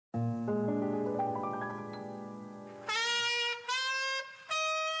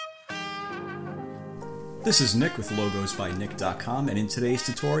This is Nick with logosbynick.com, and in today's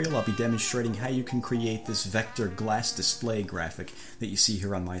tutorial I'll be demonstrating how you can create this vector glass display graphic that you see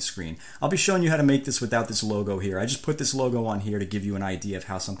here on my screen. I'll be showing you how to make this without this logo here. I just put this logo on here to give you an idea of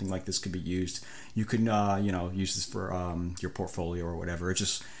how something like this could be used. You can use this for your portfolio or whatever. It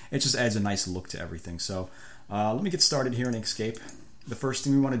just adds a nice look to everything. So let me get started here in Inkscape. The first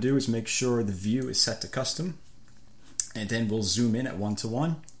thing we want to do is make sure the view is set to custom, and then we'll zoom in at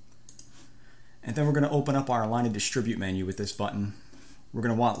 1:1. And then we're going to open up our Align and Distribute menu with this button. We're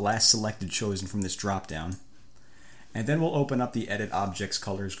going to want Last Selected chosen from this drop-down. And then we'll open up the Edit Objects,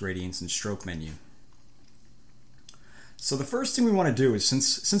 Colors, Gradients, and Stroke menu. So the first thing we want to do is,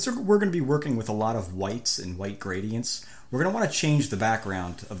 since we're going to be working with a lot of whites and white gradients, we're going to want to change the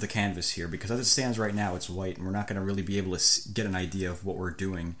background of the canvas here, because as it stands right now it's white, and we're not going to really be able to get an idea of what we're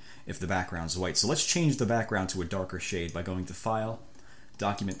doing if the background's white. So let's change the background to a darker shade by going to File,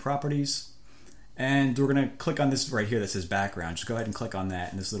 Document Properties, and we're going to click on this right here that says background. Just go ahead and click on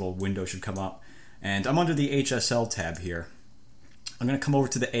that and this little window should come up. And I'm under the HSL tab here. I'm going to come over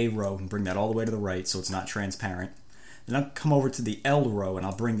to the A row and bring that all the way to the right so it's not transparent. Then I'll come over to the L row and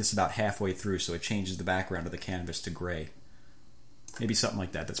I'll bring this about halfway through so it changes the background of the canvas to gray. Maybe something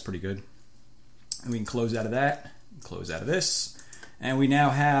like that. That's pretty good. And we can close out of that, close out of this, and we now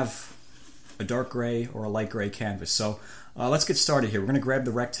have a dark gray or a light gray canvas. So let's get started here. We're going to grab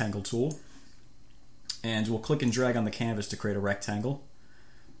the rectangle tool, and we'll click and drag on the canvas to create a rectangle,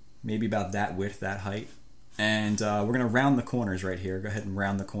 maybe about that width, that height. And we're going to round the corners right here. Go ahead and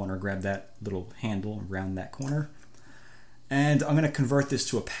round the corner, grab that little handle and round that corner. And I'm going to convert this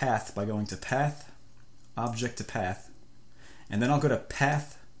to a path by going to Path, Object to Path, and then I'll go to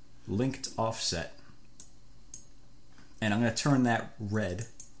Path, Linked Offset. And I'm going to turn that red.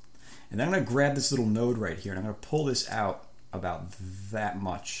 And then I'm going to grab this little node right here, and I'm going to pull this out about that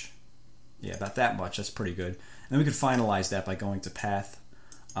much. Yeah, about that much. That's pretty good. And then we can finalize that by going to Path,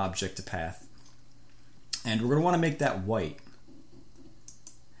 Object to Path. And we're going to want to make that white.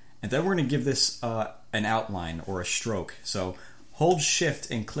 And then we're going to give this an outline or a stroke. So hold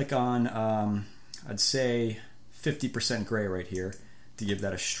Shift and click on, I'd say 50% gray right here to give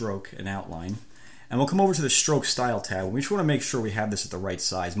that a stroke, an outline. And we'll come over to the Stroke Style tab. We just want to make sure we have this at the right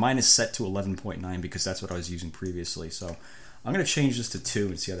size. Mine is set to 11.9 because that's what I was using previously. So I'm going to change this to 2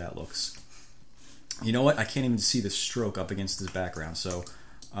 and see how that looks. You know what? I can't even see the stroke up against this background. So,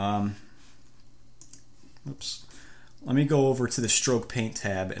 oops. Let me go over to the Stroke Paint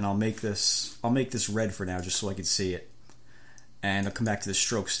tab, and I'll make this red for now, just so I can see it. And I'll come back to the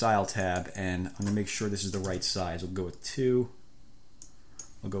Stroke Style tab, and I'm gonna make sure this is the right size. We'll go with 2.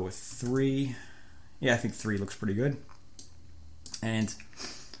 We'll go with 3. Yeah, I think 3 looks pretty good. And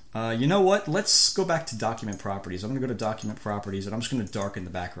you know what? Let's go back to Document Properties. I'm gonna go to Document Properties, and I'm just gonna darken the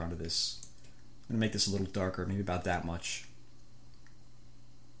background of this. I'm going to make this a little darker, maybe about that much.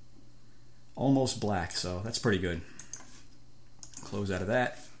 Almost black, so that's pretty good. Close out of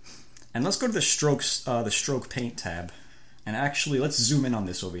that. And let's go to the Stroke Paint tab. And actually, let's zoom in on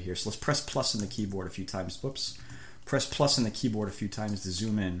this over here. So let's press plus in the keyboard a few times. Whoops. Press plus in the keyboard a few times to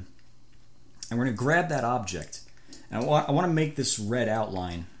zoom in. And we're going to grab that object. And I want to make this red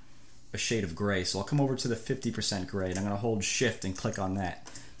outline a shade of gray. So I'll come over to the 50% gray, and I'm going to hold Shift and click on that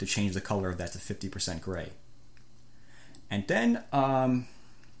to change the color of that to 50% gray. And then I'm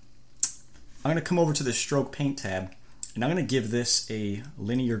going to come over to the Stroke Paint tab, and I'm going to give this a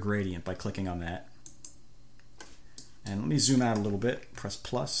linear gradient by clicking on that. And let me zoom out a little bit, press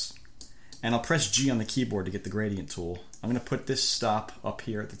plus, and I'll press G on the keyboard to get the gradient tool. I'm going to put this stop up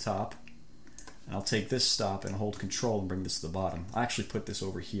here at the top, and I'll take this stop and hold Control and bring this to the bottom. I'll actually put this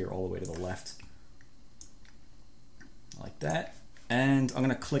over here all the way to the left, like that. And I'm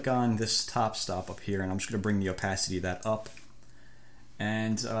going to click on this top stop up here, and I'm just going to bring the opacity of that up.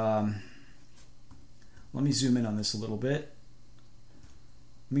 And let me zoom in on this a little bit.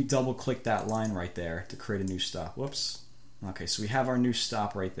 Let me double click that line right there to create a new stop. Whoops. Okay, so we have our new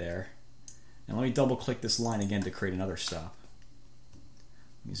stop right there. And let me double click this line again to create another stop.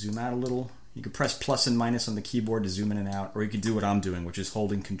 Let me zoom out a little. You can press plus and minus on the keyboard to zoom in and out, or you can do what I'm doing, which is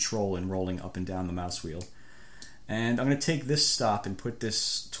holding Control and rolling up and down the mouse wheel. And I'm going to take this stop and put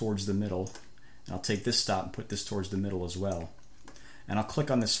this towards the middle. And I'll take this stop and put this towards the middle as well. And I'll click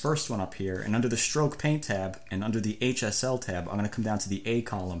on this first one up here. And under the Stroke Paint tab and under the HSL tab, I'm going to come down to the A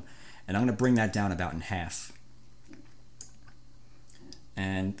column. And I'm going to bring that down about in half.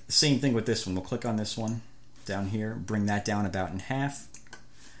 And the same thing with this one. We'll click on this one down here, bring that down about in half.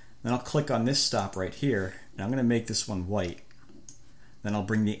 Then I'll click on this stop right here. And I'm going to make this one white. Then I'll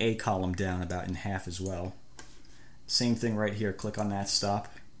bring the A column down about in half as well. Same thing right here, click on that stop.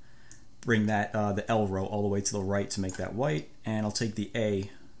 bring that the L row all the way to the right to make that white, and I'll take the A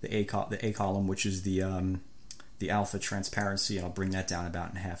column, which is the alpha transparency, and I'll bring that down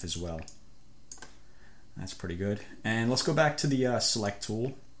about in half as well. That's pretty good. And let's go back to the select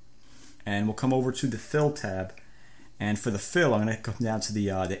tool, and we'll come over to the fill tab. And for the fill, I'm going to come down to the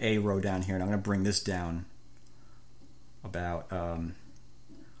A row down here, and I'm going to bring this down about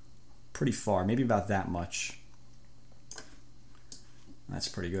pretty far, maybe about that much. That's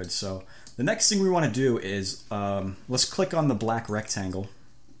pretty good. So the next thing we want to do is let's click on the black rectangle,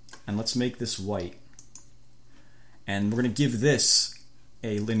 and let's make this white. And we're going to give this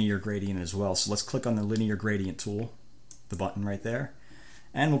a linear gradient as well. So let's click on the linear gradient tool, the button right there,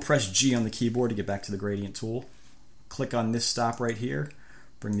 and we'll press G on the keyboard to get back to the gradient tool. Click on this stop right here,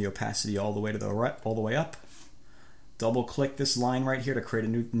 bring the opacity all the way to the right, all the way up. Double click this line right here to create a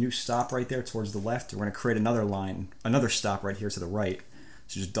new stop right there towards the left. We're going to create another line, another stop right here to the right.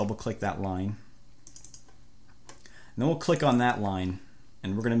 So just double click that line. And then we'll click on that line,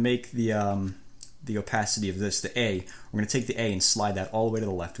 and we're going to make the opacity of this, the A. We're going to take the A and slide that all the way to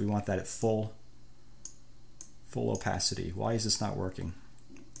the left. We want that at full opacity. Why is this not working?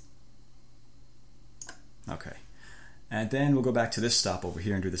 Okay. And then we'll go back to this stop over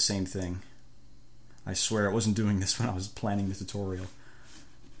here and do the same thing. I swear it wasn't doing this when I was planning the tutorial.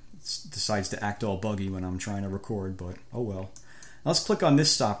 It decides to act all buggy when I'm trying to record, but oh well. Now let's click on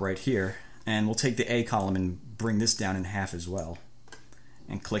this stop right here, and we'll take the A column and bring this down in half as well.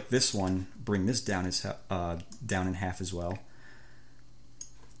 And click this one, bring this down in half as well.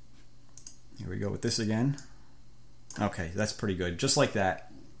 Here we go with this again. Okay, that's pretty good, just like that.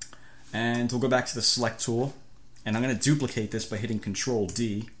 And we'll go back to the select tool, and I'm going to duplicate this by hitting Control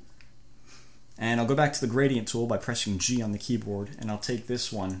D. And I'll go back to the gradient tool by pressing G on the keyboard, and I'll take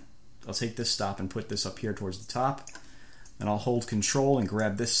this one, I'll take this stop and put this up here towards the top. Then I'll hold Control and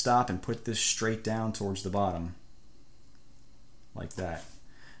grab this stop and put this straight down towards the bottom. Like that.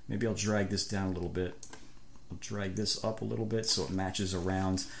 Maybe I'll drag this down a little bit. I'll drag this up a little bit so it matches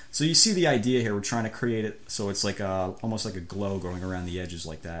around. So you see the idea here, we're trying to create it so it's like almost like a glow going around the edges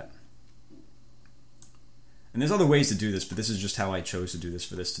like that. And there's other ways to do this, but this is just how I chose to do this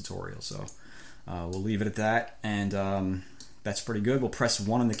for this tutorial. So we'll leave it at that, and that's pretty good. We'll press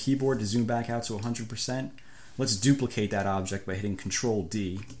 1 on the keyboard to zoom back out to 100%. Let's duplicate that object by hitting Control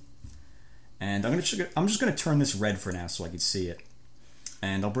D. And I'm just going to turn this red for now so I can see it.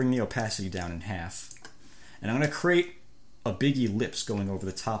 And I'll bring the opacity down in half. And I'm going to create a big ellipse going over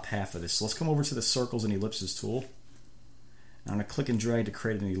the top half of this. So let's come over to the Circles and Ellipses tool. And I'm going to click and drag to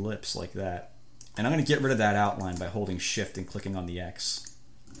create an ellipse like that. And I'm going to get rid of that outline by holding Shift and clicking on the X.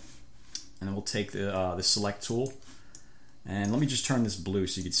 And then we'll take the Select tool. And let me just turn this blue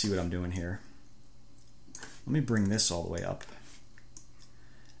so you can see what I'm doing here. Let me bring this all the way up.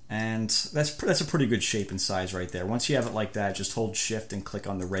 And that's a pretty good shape and size right there. Once you have it like that, just hold Shift and click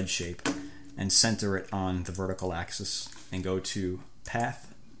on the red shape and center it on the vertical axis and go to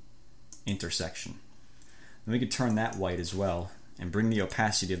Path, Intersection. Then we can turn that white as well and bring the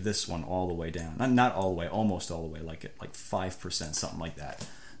opacity of this one all the way down. Not all the way, almost all the way, like 5%, something like that.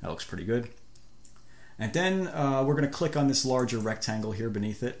 That looks pretty good. And then we're going to click on this larger rectangle here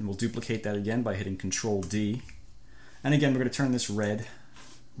beneath it, and we'll duplicate that again by hitting Control D. And again, we're going to turn this red,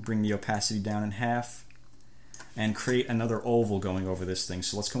 bring the opacity down in half, and create another oval going over this thing.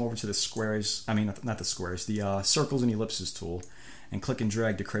 So let's come over to the squares, not the squares, the Circles and Ellipses tool, and click and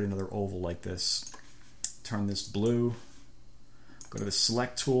drag to create another oval like this. Turn this blue, go to the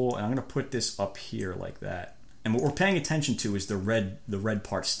Select tool, and I'm going to put this up here like that. And what we're paying attention to is the red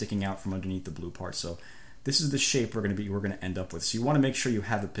part sticking out from underneath the blue part. So this is the shape we're going to end up with. So you want to make sure you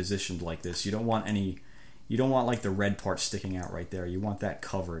have it positioned like this. You don't want like the red part sticking out right there. You want that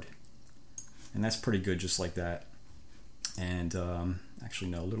covered. And that's pretty good just like that. And actually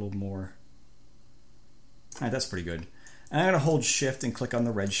no, a little more. All right, that's pretty good. And I'm going to hold Shift and click on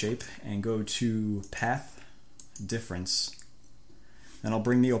the red shape and go to Path, Difference. Then I'll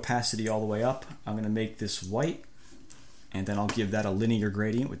bring the opacity all the way up. I'm going to make this white, and then I'll give that a linear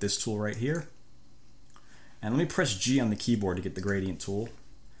gradient with this tool right here. And let me press G on the keyboard to get the gradient tool.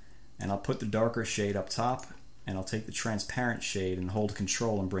 And I'll put the darker shade up top, and I'll take the transparent shade and hold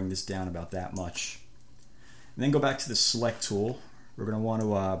Control and bring this down about that much. And then go back to the Select tool. We're going to want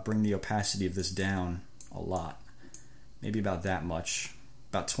to bring the opacity of this down a lot. Maybe about that much.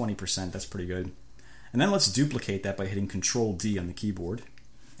 About 20%, that's pretty good. And then let's duplicate that by hitting Control D on the keyboard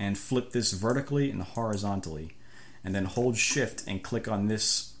and flip this vertically and horizontally. And then hold Shift and click on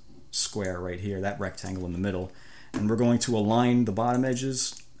this square right here, that rectangle in the middle. And we're going to align the bottom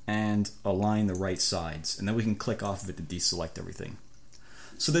edges and align the right sides. And then we can click off of it to deselect everything.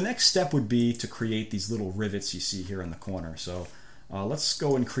 So the next step would be to create these little rivets you see here in the corner. So let's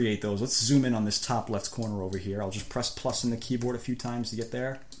go and create those. Let's zoom in on this top left corner over here. I'll just press plus in the keyboard a few times to get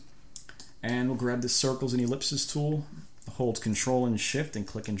there. And we'll grab the circles and ellipses tool, hold Control and Shift and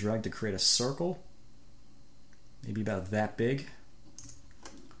click and drag to create a circle. Maybe about that big.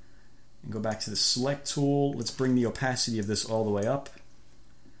 And go back to the select tool. Let's bring the opacity of this all the way up.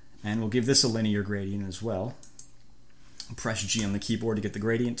 And we'll give this a linear gradient as well. Press G on the keyboard to get the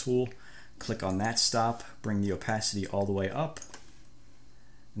gradient tool. Click on that stop, bring the opacity all the way up.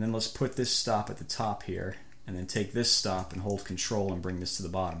 And then let's put this stop at the top here, and then take this stop and hold Control and bring this to the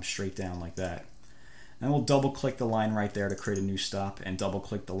bottom, straight down like that. And we'll double click the line right there to create a new stop, and double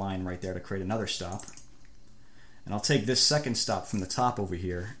click the line right there to create another stop. And I'll take this second stop from the top over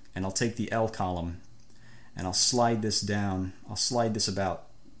here, and I'll take the L column, and I'll slide this down. I'll slide this about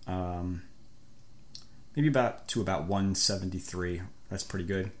maybe to about 173. That's pretty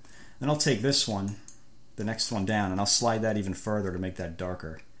good. Then I'll take this one, the next one down, and I'll slide that even further to make that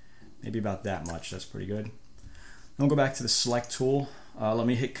darker. Maybe about that much. That's pretty good. Then we'll go back to the select tool. Let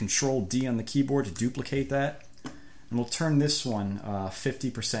me hit Control D on the keyboard to duplicate that. And we'll turn this one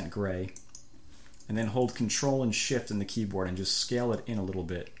 50% gray. And then hold Control and Shift in the keyboard and just scale it in a little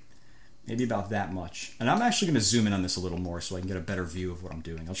bit. Maybe about that much. And I'm actually going to zoom in on this a little more so I can get a better view of what I'm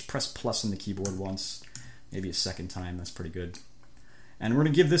doing. I'll just press plus on the keyboard once, maybe a second time. That's pretty good. And we're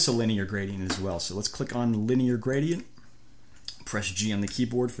going to give this a linear gradient as well. So let's click on linear gradient. Press G on the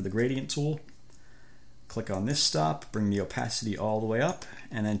keyboard for the gradient tool. Click on this stop, bring the opacity all the way up,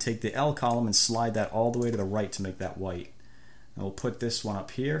 and then take the L column and slide that all the way to the right to make that white. And we'll put this one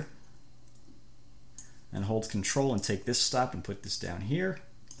up here. And hold Control and take this stop and put this down here.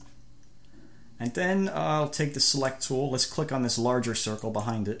 And then I'll take the select tool. Let's click on this larger circle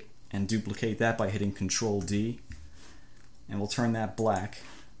behind it and duplicate that by hitting Control D. And we'll turn that black.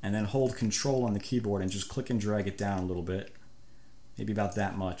 And then hold Control on the keyboard and just click and drag it down a little bit. Maybe about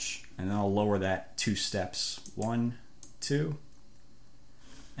that much. And then I'll lower that 2 steps. 1, 2.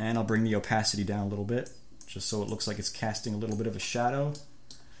 And I'll bring the opacity down a little bit, just so it looks like it's casting a little bit of a shadow.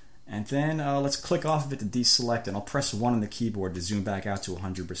 And then let's click off of it to deselect, and I'll press 1 on the keyboard to zoom back out to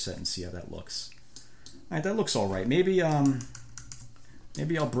 100% and see how that looks. Alright, that looks alright. Maybe I'll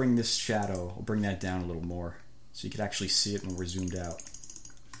bring this shadow, I'll bring that down a little more so you can actually see it when we're zoomed out.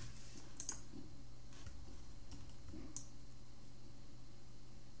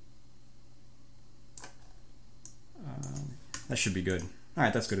 That should be good.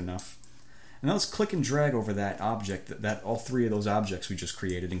 Alright, that's good enough. And now let's click and drag over that object, all 3 of those objects we just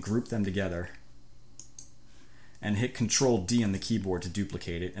created, and group them together. And hit Control D on the keyboard to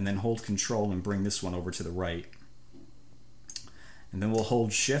duplicate it, and then hold Control and bring this one over to the right. And then we'll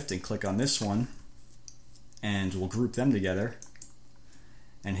hold Shift and click on this one, and we'll group them together,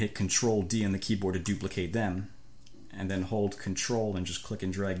 and hit Control D on the keyboard to duplicate them, and then hold Control and just click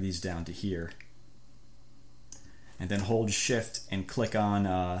and drag these down to here. And then hold Shift and click on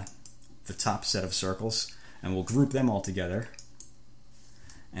the top set of circles, and we'll group them all together.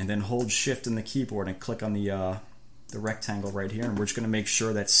 And then hold Shift in the keyboard and click on the rectangle right here, and we're just going to make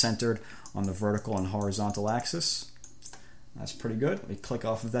sure that's centered on the vertical and horizontal axis. That's pretty good. Let me click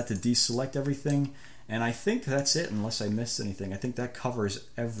off of that to deselect everything, and I think that's it unless I missed anything. I think that covers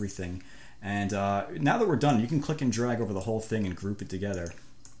everything. And now that we're done, you can click and drag over the whole thing and group it together.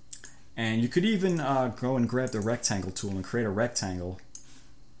 And you could even go and grab the rectangle tool and create a rectangle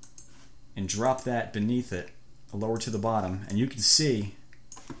and drop that beneath it, lower to the bottom, and you can see,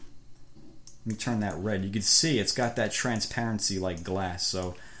 let me turn that red, you can see it's got that transparency like glass.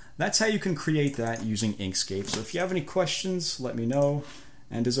 So that's how you can create that using Inkscape. So if you have any questions, let me know,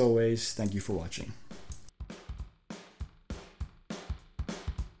 and as always, thank you for watching.